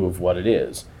view of what it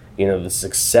is. The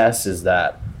success is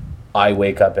that I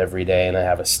wake up every day and I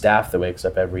have a staff that wakes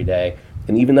up every day.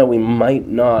 And even though we might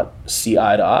not see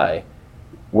eye to eye,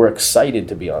 we're excited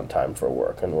to be on time for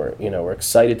work, and we're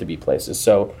excited to be places.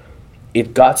 So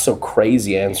it got so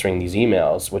crazy answering these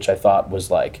emails, which I thought was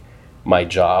like my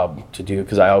job to do,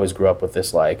 because I always grew up with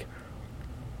this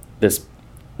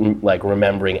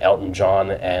remembering Elton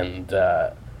John and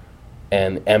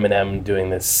Eminem doing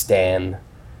this Stan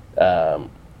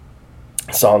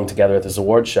song together at this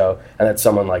award show, and that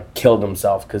someone killed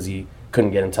himself because he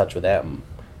couldn't get in touch with M.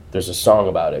 There's a song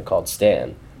about it called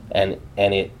Stan, and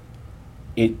it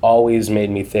always made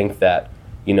me think that,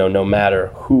 no matter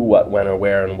who, what, when, or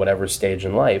where, in whatever stage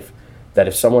in life, that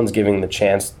if someone's giving the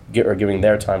chance or giving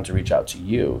their time to reach out to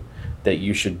you, that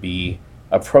you should be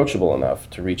approachable enough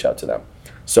to reach out to them.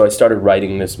 So I started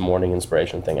writing this morning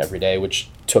inspiration thing every day, which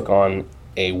took on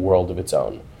a world of its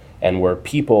own, and where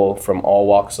people from all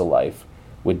walks of life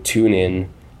would tune in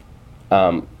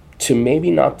to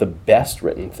maybe not the best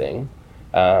written thing.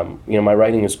 My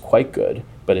writing is quite good,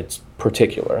 but it's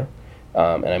particular.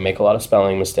 And I make a lot of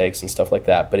spelling mistakes and stuff like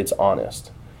that, but it's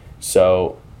honest.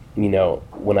 So,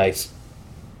 when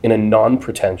in a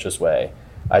non-pretentious way,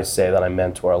 I say that I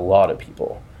mentor a lot of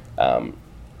people. And,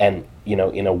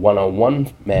 in a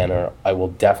one-on-one manner, I will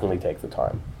definitely take the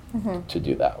time to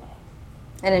do that.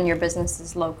 And in your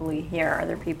businesses locally here, are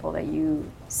there people that you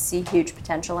see huge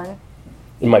potential in?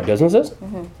 In my businesses?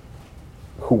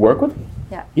 Who work with me?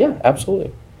 Yeah. Yeah,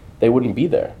 absolutely. They wouldn't be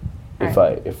there if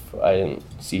Right. I didn't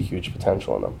see huge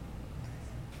potential in them.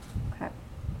 Okay.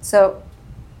 So,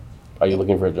 are you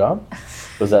looking for a job?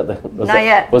 Was that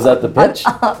yet. Was that the pitch?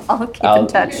 I'll keep in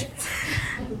touch.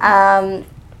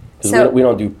 Because we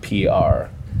don't do PR.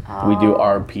 We do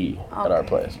RP at our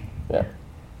place. Yeah.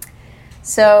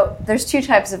 So there's two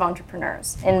types of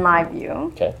entrepreneurs, in my view.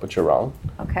 Okay, but you're wrong.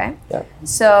 Okay. Yeah.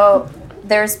 So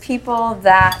there's people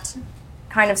that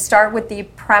kind of start with the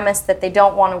premise that they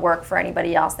don't want to work for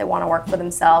anybody else. They want to work for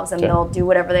themselves, and they'll do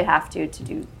whatever they have to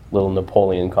do. Little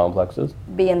Napoleon complexes.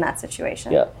 Be in that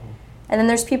situation. Yeah. And then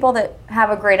there's people that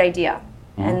have a great idea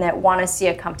and that want to see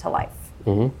it come to life.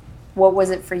 Mm-hmm. What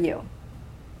was it for you?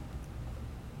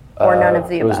 Or none of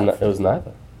the above? It was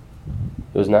neither.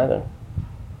 It was neither.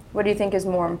 What do you think is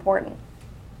more important?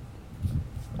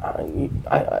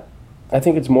 I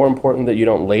think it's more important that you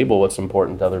don't label what's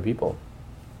important to other people.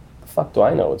 The fuck do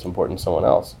I know what's important to someone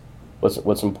else?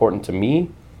 What's important to me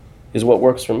is what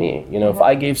works for me. If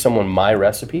I gave someone my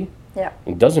recipe,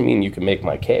 it doesn't mean you can make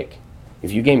my cake.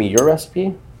 If you gave me your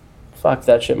recipe, fuck,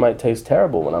 that shit might taste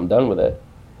terrible when I'm done with it.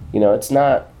 It's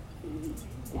not...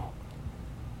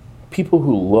 People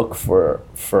who look for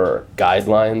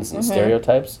guidelines and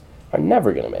stereotypes are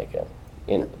never going to make it.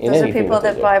 Those are people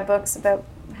that buy books about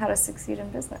how to succeed in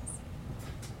business.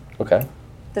 Okay.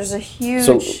 There's a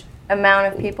huge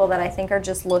amount of people that I think are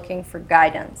just looking for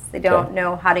guidance. They don't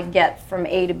know how to get from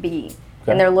A to B.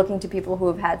 And they're looking to people who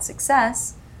have had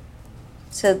success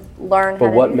to learn how to do that.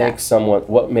 But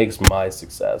what makes my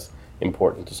success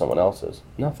important to someone else's?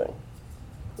 Nothing.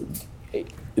 I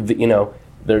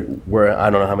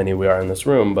don't know how many we are in this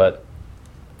room, but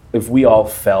if we all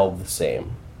fell the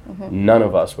same, none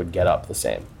of us would get up the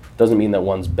same. Doesn't mean that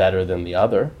one's better than the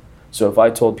other. So if I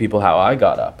told people how I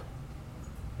got up,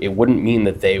 it wouldn't mean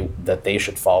that they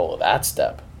should follow that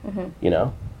step. I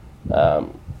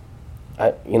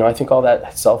think all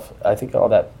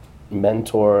that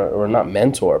mentor, or not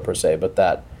mentor per se, but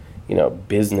that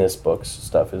business books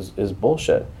stuff is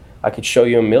bullshit. I could show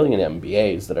you a million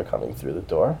MBAs that are coming through the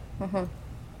door.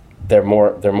 They're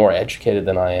more educated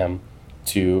than I am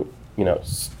to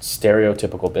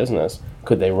stereotypical business.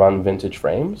 Could they run vintage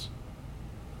frames?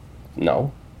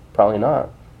 No, probably not.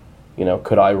 You know,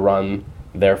 could I run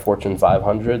their Fortune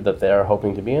 500 that they're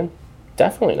hoping to be in?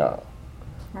 Definitely not.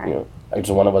 Right. You know,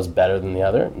 is one of us better than the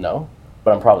other? No,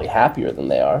 but I'm probably happier than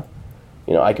they are.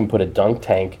 You know, I can put a dunk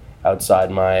tank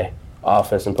outside my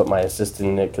office and put my assistant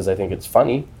in it because I think it's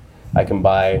funny. I can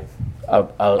buy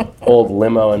a old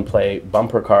limo and play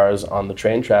bumper cars on the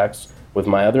train tracks with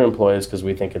my other employees because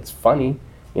we think it's funny.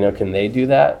 You know, can they do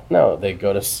that? No, they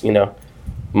go to, you know,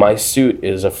 my suit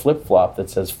is a flip-flop that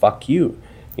says, fuck you,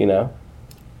 you know.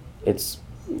 Is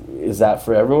that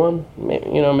for everyone?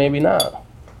 You know, maybe not,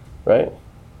 right?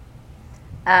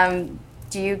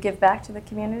 Do you give back to the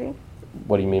community?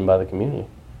 What do you mean by the community?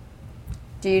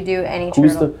 Do you do any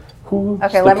Who's charitable?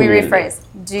 the Let me community?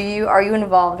 rephrase. Are you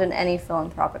involved in any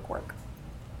philanthropic work?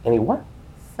 Any what?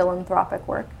 Philanthropic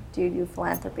work. Do you do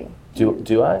philanthropy?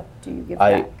 Do I? Do you give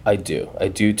back? I do. I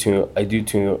do to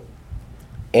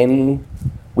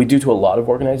a lot of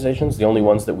organizations. The only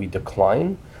ones that we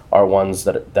decline are ones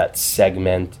that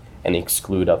segment and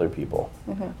exclude other people.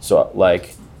 Mm-hmm. So,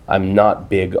 like, I'm not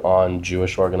big on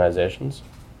Jewish organizations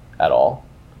at all.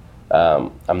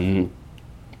 I'm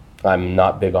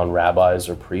not big on rabbis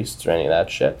or priests or any of that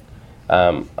shit.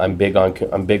 I'm big on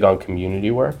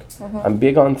community work. Mm-hmm. I'm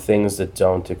big on things that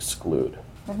don't exclude.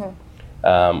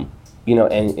 Mm-hmm. You know,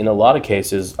 and in a lot of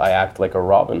cases, I act like a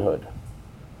Robin Hood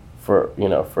for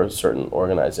certain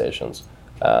organizations.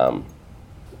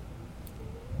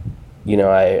 You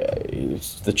know,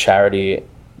 the charity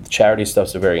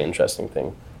stuff's a very interesting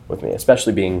thing with me,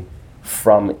 especially being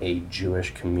from a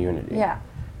Jewish community. Yeah.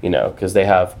 You know, because they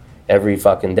have every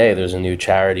fucking day there's a new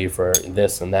charity for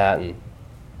this and that, and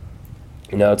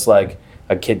you know, it's like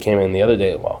a kid came in the other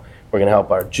day. Well, we're gonna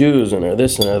help our Jews and or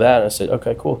this and or that. And I said,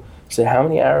 okay, cool. I said, how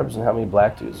many Arabs and how many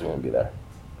black dudes are gonna be there?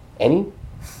 Any?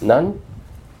 None?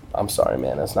 I'm sorry,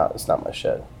 man. It's not my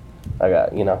shit. I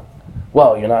got, you know.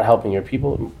 Well, you're not helping your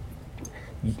people.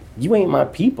 You ain't my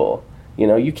people. You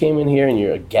know, you came in here and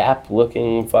you're a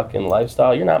Gap-looking fucking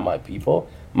lifestyle. You're not my people.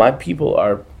 My people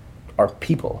are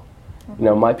people. You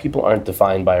know, my people aren't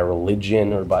defined by a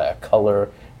religion or by a color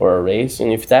or a race.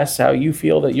 And if that's how you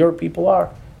feel that your people are,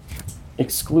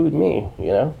 exclude me, you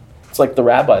know? It's like the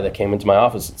rabbi that came into my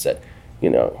office and said, you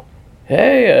know,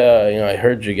 hey, you know, I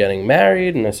heard you're getting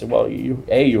married. And I said, well, you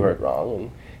heard wrong.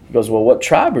 And he goes, well, what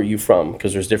tribe are you from?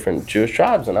 Because there's different Jewish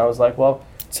tribes. And I was like, well,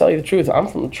 to tell you the truth, I'm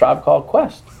from a tribe called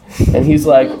Quest. And he's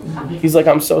like,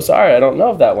 I'm so sorry, I don't know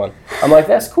of that one. I'm like,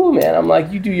 that's cool, man. I'm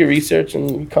like, you do your research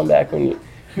and you come back when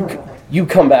you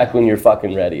come back when you're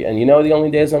fucking ready. And you know the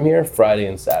only days I'm here? Friday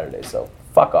and Saturday. So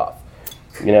fuck off,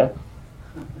 you know?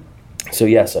 So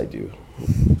yes, I do.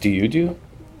 Do you do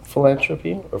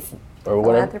philanthropy or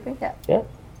whatever? Philanthropy, yeah. Yeah?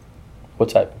 What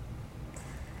type?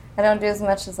 I don't do as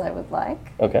much as I would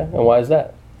like. Okay, and why is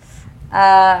that?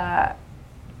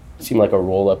 Seem like a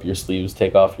roll up your sleeves,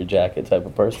 take off your jacket type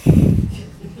of person?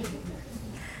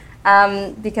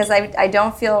 Because I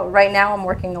don't feel, right now I'm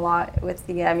working a lot with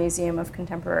the Museum of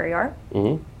Contemporary Art,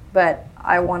 mm-hmm. but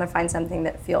I want to find something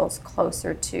that feels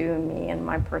closer to me and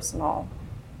my personal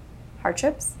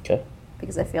hardships. Okay.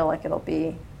 Because I feel like it'll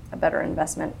be a better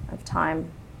investment of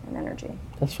time and energy.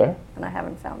 That's fair. And I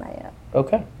haven't found that yet.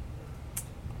 Okay.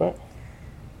 Right.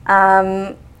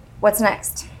 What's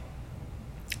next?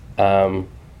 I'm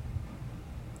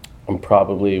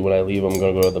probably, when I leave, I'm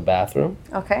going to go to the bathroom.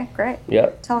 Okay, great.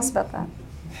 Yeah. Tell us about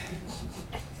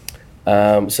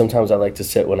that. Sometimes I like to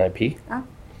sit when I pee. Oh.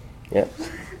 Yeah.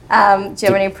 Do you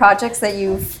have any projects that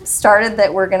you've started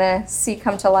that we're going to see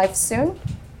come to life soon?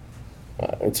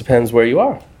 It depends where you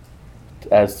are,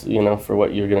 as you know, for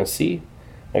what you're going to see.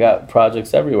 I got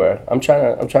projects everywhere. I'm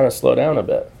trying to slow down a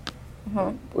bit.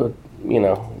 Mm-hmm. With, you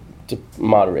know, to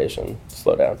moderation,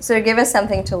 slow down. So give us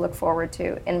something to look forward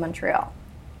to in Montreal.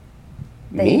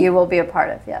 That Me? You will be a part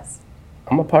of, yes.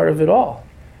 I'm a part of it all,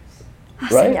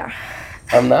 right? Senior.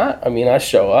 I'm not. I mean, I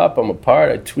show up. I'm a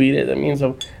part. I tweet it. That means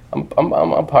I'm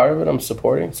a part of it. I'm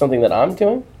supporting something that I'm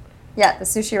doing. Yeah, the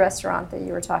sushi restaurant that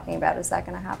you were talking about, is that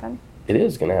going to happen? It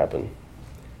is going to happen,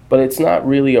 but it's not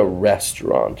really a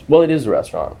restaurant. Well, it is a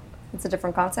restaurant. It's a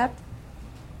different concept?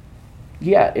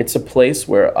 Yeah, it's a place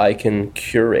where I can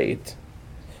curate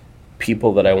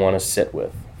people that I want to sit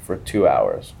with for 2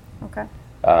 hours. Okay.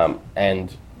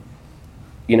 And,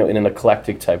 you know, in an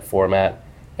eclectic type format,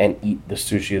 and eat the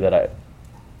sushi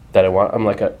that I want. I'm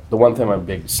like the one thing I'm a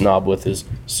big snob with is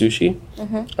sushi.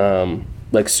 Mm-hmm.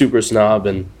 Like super snob,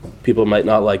 and people might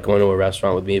not like going to a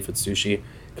restaurant with me if it's sushi,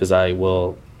 because I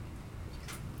will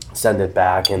send it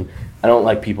back, and I don't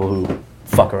like people who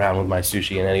fuck around with my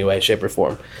sushi in any way, shape, or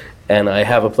form. And I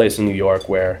have a place in New York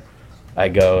where I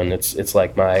go, and it's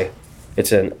like my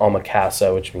it's an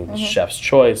omakase, which means chef's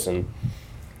choice,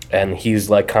 and he's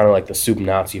like kind of like the soup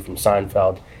Nazi from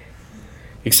Seinfeld,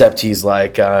 except he's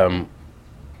like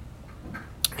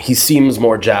he seems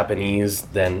more Japanese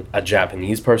than a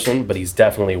Japanese person, but he's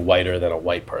definitely whiter than a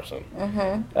white person.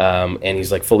 And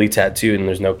he's like fully tattooed, and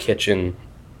there's no kitchen,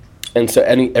 and so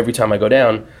every time I go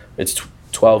down, it's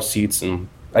 12 seats, and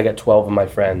I get 12 of my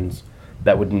friends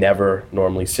that would never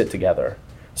normally sit together,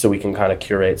 so we can kind of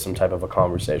curate some type of a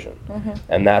conversation.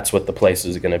 And that's what the place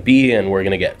is going to be, and we're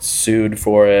going to get sued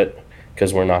for it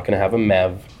because we're not going to have a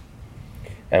MEV,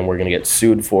 and we're going to get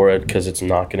sued for it because it's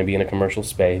not going to be in a commercial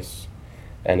space,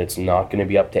 and it's not going to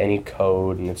be up to any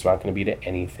code, and it's not going to be to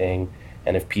anything.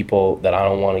 And if people that I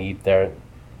don't want to eat there,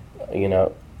 you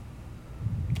know,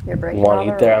 want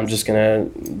to eat there,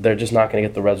 they're just not going to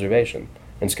get the reservation.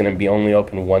 And it's going to be only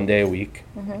open one day a week,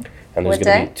 and there's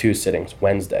going to be 2 sittings.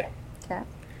 Wednesday. Okay.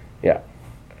 Yeah.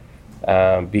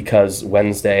 Because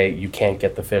Wednesday you can't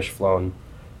get the fish flown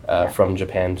from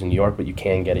Japan to New York, but you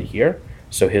can get it here.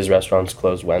 So his restaurant's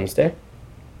closed Wednesday.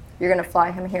 You're going to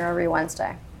fly him here every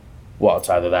Wednesday. Well, it's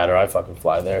either that or I fucking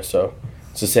fly there, so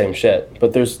it's the same shit.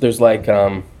 But there's like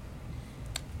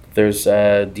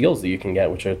deals that you can get,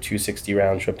 which are $260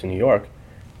 round trip to New York.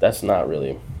 That's not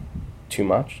really too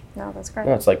much. No, that's great.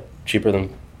 No, it's like cheaper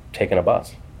than taking a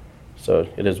bus. So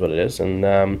it is what it is. And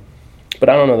but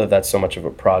I don't know that that's so much of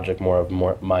a project,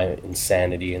 more my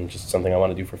insanity and just something I want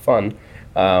to do for fun.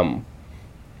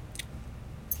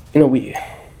 You know,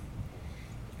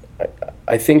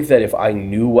 I think that if I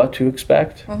knew what to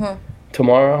expect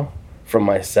tomorrow from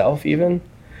myself even,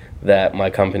 that my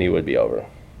company would be over.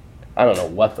 I don't know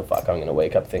what the fuck I'm going to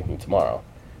wake up thinking tomorrow.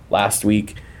 Last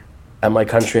week at my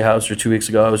country house, or 2 weeks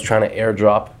ago, I was trying to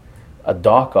airdrop a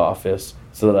dock office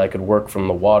so that I could work from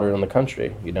the water in the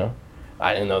country, you know?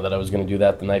 I didn't know that I was going to do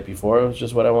that the night before. It was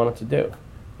just what I wanted to do.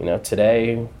 You know,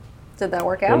 today... Did that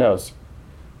work out? Who knows?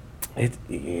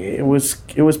 It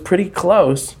was pretty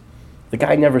close. The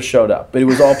guy never showed up, but it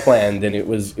was all planned, and it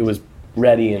was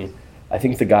ready, and I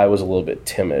think the guy was a little bit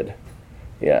timid.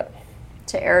 Yeah.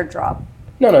 To airdrop?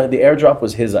 No, the airdrop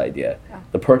was his idea. Oh.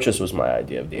 The purchase was my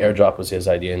idea. The airdrop was his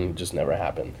idea, and it just never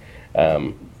happened.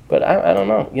 But I don't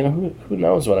know. You know, who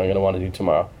knows what I'm going to want to do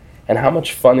tomorrow? And how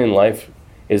much fun in life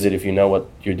is it if you know what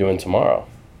you're doing tomorrow,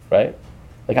 right?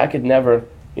 Like, I could never,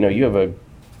 you know, you have a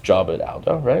job at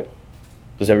Aldo, right?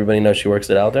 Does everybody know she works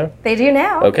at Aldo? They do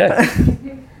now.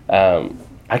 Okay.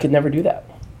 I could never do that.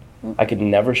 I could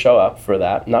never show up for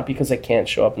that, not because I can't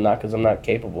show up, not because I'm not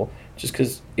capable, just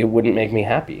because it wouldn't make me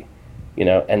happy, you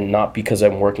know, and not because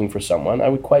I'm working for someone. I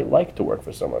would quite like to work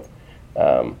for someone,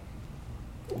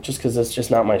 just because that's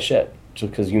just not my shit,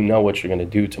 just because you know what you're going to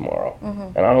do tomorrow.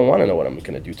 And I don't want to know what I'm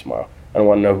going to do tomorrow. I don't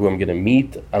want to know who I'm going to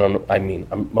meet.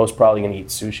 I'm most probably going to eat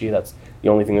sushi. That's the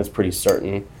only thing that's pretty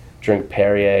certain. Drink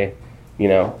Perrier. You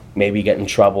know, maybe get in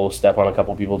trouble, step on a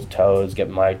couple people's toes, get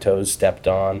my toes stepped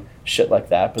on, shit like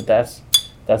that. But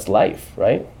that's life,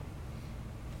 right?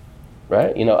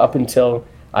 Right? You know, up until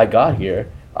I got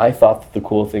here, I thought that the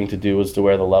cool thing to do was to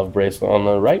wear the love bracelet on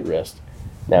the right wrist.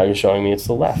 Now you're showing me it's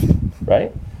the left,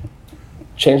 right?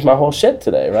 Changed my whole shit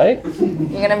today, right? You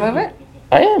gonna move it?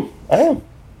 I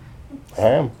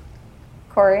am.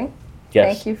 Corey,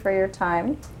 yes. Thank you for your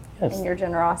time and your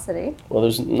generosity. Well,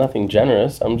 there's nothing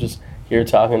generous. I'm just here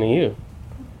talking to you.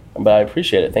 But I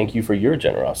appreciate it. Thank you for your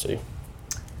generosity.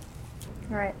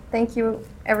 All right. Thank you,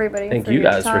 everybody. Thank you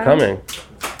guys for coming.